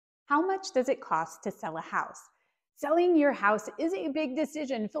How much does it cost to sell a house? Selling your house is a big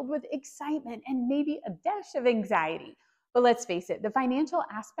decision filled with excitement and maybe a dash of anxiety. But let's face it, the financial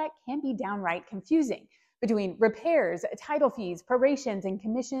aspect can be downright confusing. Between repairs, title fees, prorations, and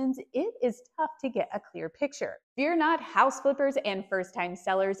commissions, it is tough to get a clear picture. Fear not, house flippers and first-time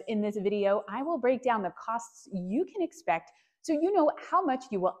sellers. In this video, I will break down the costs you can expect so you know how much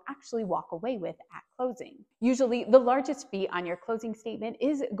you will actually walk away with at closing. Usually, the largest fee on your closing statement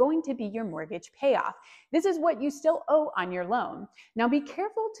is going to be your mortgage payoff. This is what you still owe on your loan. Now, be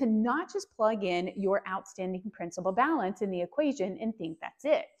careful to not just plug in your outstanding principal balance in the equation and think that's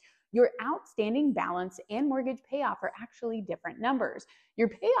it. Your outstanding balance and mortgage payoff are actually different numbers. Your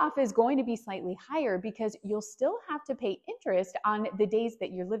payoff is going to be slightly higher because you'll still have to pay interest on the days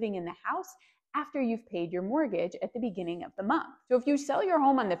that you're living in the house after you've paid your mortgage at the beginning of the month. So if you sell your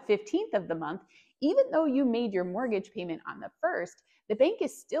home on the 15th of the month, even though you made your mortgage payment on the 1st, the bank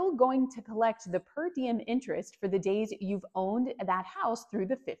is still going to collect the per diem interest for the days you've owned that house through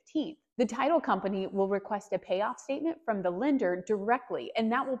the 15th. The title company will request a payoff statement from the lender directly,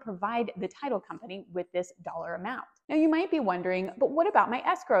 and that will provide the title company with this dollar amount. Now you might be wondering, but what about my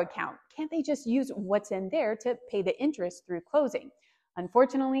escrow account? Can't they just use what's in there to pay the interest through closing?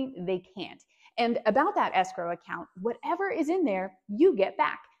 Unfortunately, they can't. And about that escrow account, whatever is in there, you get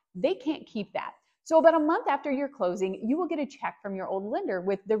back. They can't keep that. So about a month after your closing, you will get a check from your old lender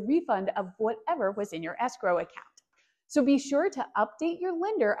with the refund of whatever was in your escrow account. So be sure to update your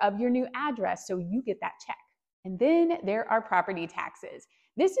lender of your new address so you get that check. And then there are property taxes.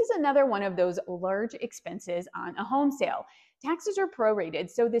 This is another one of those large expenses on a home sale. Taxes are prorated,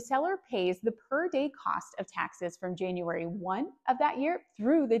 so the seller pays the per day cost of taxes from January 1 of that year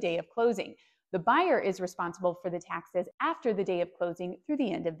through the day of closing. The buyer is responsible for the taxes after the day of closing through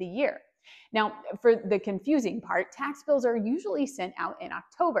the end of the year. Now, for the confusing part, tax bills are usually sent out in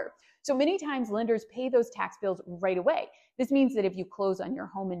October. So many times lenders pay those tax bills right away. This means that if you close on your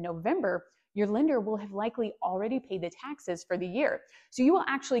home in November, your lender will have likely already paid the taxes for the year. So you will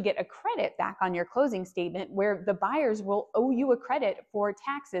actually get a credit back on your closing statement where the buyers will owe you a credit for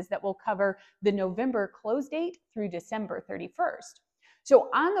taxes that will cover the November close date through December 31st. So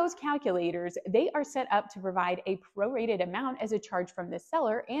on those calculators, they are set up to provide a prorated amount as a charge from the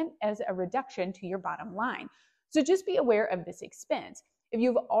seller and as a reduction to your bottom line. So just be aware of this expense. If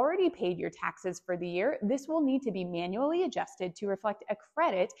you've already paid your taxes for the year, this will need to be manually adjusted to reflect a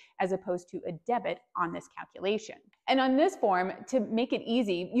credit as opposed to a debit on this calculation. And on this form, to make it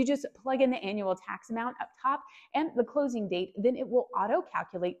easy, you just plug in the annual tax amount up top and the closing date, then it will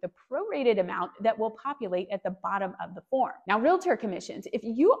auto-calculate the prorated amount that will populate at the bottom of the form. Now, Realtor Commissions, if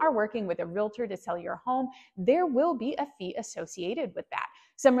you are working with a realtor to sell your home, there will be a fee associated with that.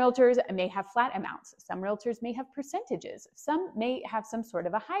 Some realtors may have flat amounts. Some realtors may have percentages. Some may have some sort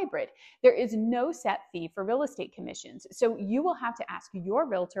of a hybrid. There is no set fee for real estate commissions, so you will have to ask your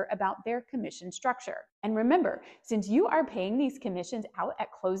realtor about their commission structure. And remember, since you are paying these commissions out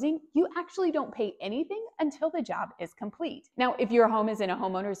at closing, you actually don't pay anything until the job is complete. Now, if your home is in a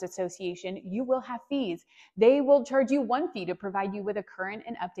homeowners association, you will have fees. They will charge you one fee to provide you with a current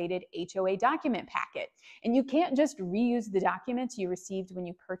and updated HOA document packet. And you can't just reuse the documents you received when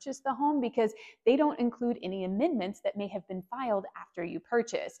you purchased the home because they don't include any amendments that may have been filed after you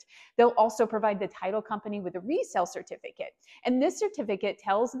purchased. They'll also provide the title company with a resale certificate. And this certificate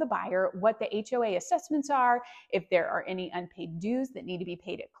tells the buyer what the HOA assessments are, if there are any unpaid dues that need to be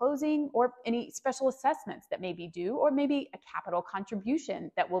paid at closing, or any special assessments that may be due, or maybe a capital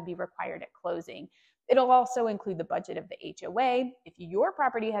contribution that will be required at closing. It'll also include the budget of the HOA, if your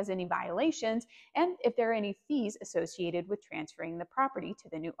property has any violations, and if there are any fees associated with transferring the property to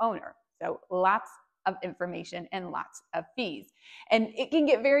the new owner. So lots of information and lots of fees. And it can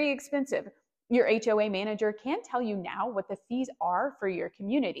get very expensive. Your HOA manager can tell you now what the fees are for your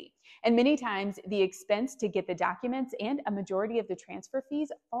community. And many times the expense to get the documents and a majority of the transfer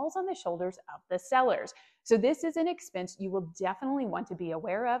fees falls on the shoulders of the sellers. So this is an expense you will definitely want to be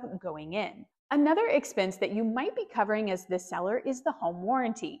aware of going in. Another expense that you might be covering as the seller is the home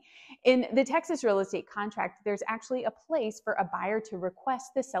warranty. In the Texas real estate contract, there's actually a place for a buyer to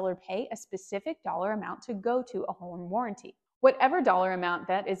request the seller pay a specific dollar amount to go to a home warranty. Whatever dollar amount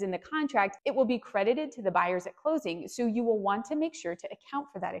that is in the contract, it will be credited to the buyers at closing, so you will want to make sure to account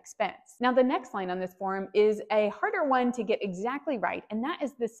for that expense. Now, the next line on this form is a harder one to get exactly right, and that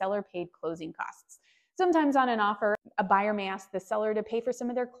is the seller paid closing costs. Sometimes on an offer, a buyer may ask the seller to pay for some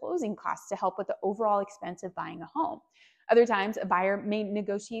of their closing costs to help with the overall expense of buying a home. Other times, a buyer may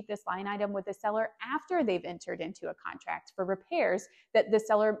negotiate this line item with the seller after they've entered into a contract for repairs that the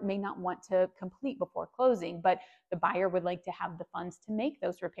seller may not want to complete before closing, but the buyer would like to have the funds to make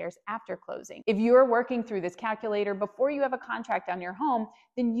those repairs after closing. If you're working through this calculator before you have a contract on your home,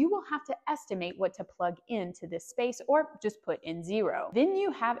 then you will have to estimate what to plug into this space or just put in 0. Then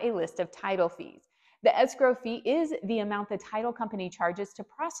you have a list of title fees. The escrow fee is the amount the title company charges to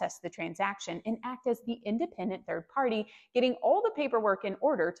process the transaction and act as the independent third party, getting all the paperwork in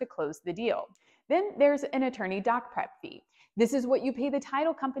order to close the deal. Then there's an attorney doc prep fee. This is what you pay the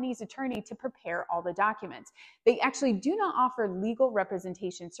title company's attorney to prepare all the documents. They actually do not offer legal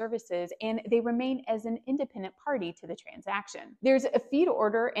representation services, and they remain as an independent party to the transaction. There's a fee to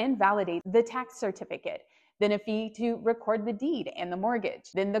order and validate the tax certificate, then a fee to record the deed and the mortgage,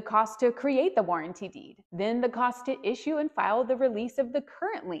 then the cost to create the warranty deed, then the cost to issue and file the release of the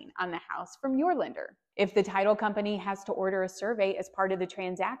current lien on the house from your lender. If the title company has to order a survey as part of the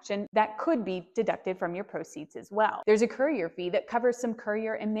transaction, that could be deducted from your proceeds as well. There's a courier fee that covers some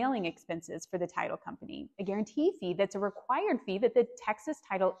courier and mailing expenses for the title company, a guarantee fee that's a required fee that the Texas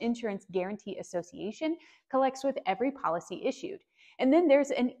Title Insurance Guarantee Association collects with every policy issued. And then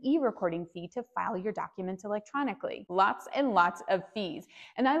there's an e-recording fee to file your documents electronically. Lots and lots of fees.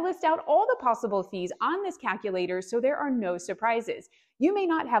 And I list out all the possible fees on this calculator so there are no surprises. You may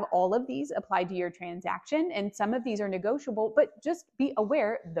not have all of these applied to your transaction, and some of these are negotiable, but just be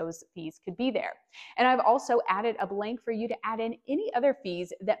aware those fees could be there. And I've also added a blank for you to add in any other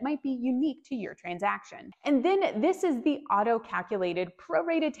fees that might be unique to your transaction. And then this is the auto-calculated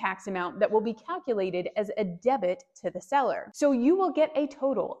prorated tax amount that will be calculated as a debit to the seller. So you will get a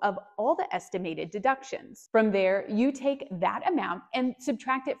total of all the estimated deductions. From there, you take that amount and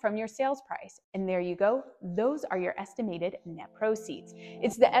subtract it from your sales price. And there you go. Those are your estimated net proceeds.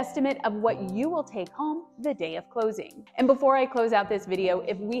 It's the estimate of what you will take home the day of closing. And before I close out this video,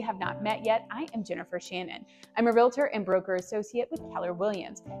 if we have not met yet, I am Jennifer Shannon. I'm a realtor and broker associate with Keller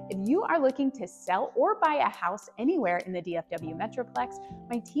Williams. If you are looking to sell or buy a house anywhere in the DFW Metroplex,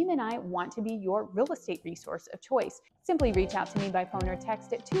 my team and I want to be your real estate resource of choice. Simply reach out to me by phone or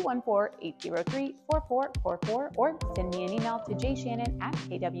text at 214-803-4444 or send me an email to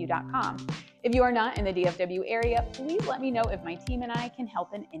jshannon@kw.com. If you are not in the DFW area, please let me know if my team and I can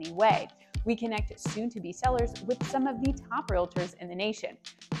help in any way. We connect soon-to-be sellers with some of the top realtors in the nation.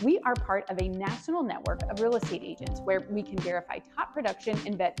 We are part of a national network of real estate agents where we can verify top production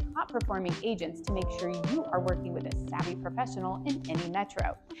and vet top-performing agents to make sure you are working with a savvy professional in any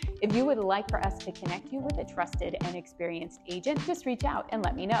metro. If you would like for us to connect you with a trusted and experienced agent, just reach out and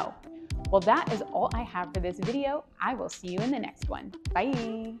let me know. Well, that is all I have for this video. I will see you in the next one.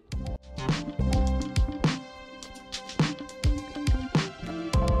 Bye.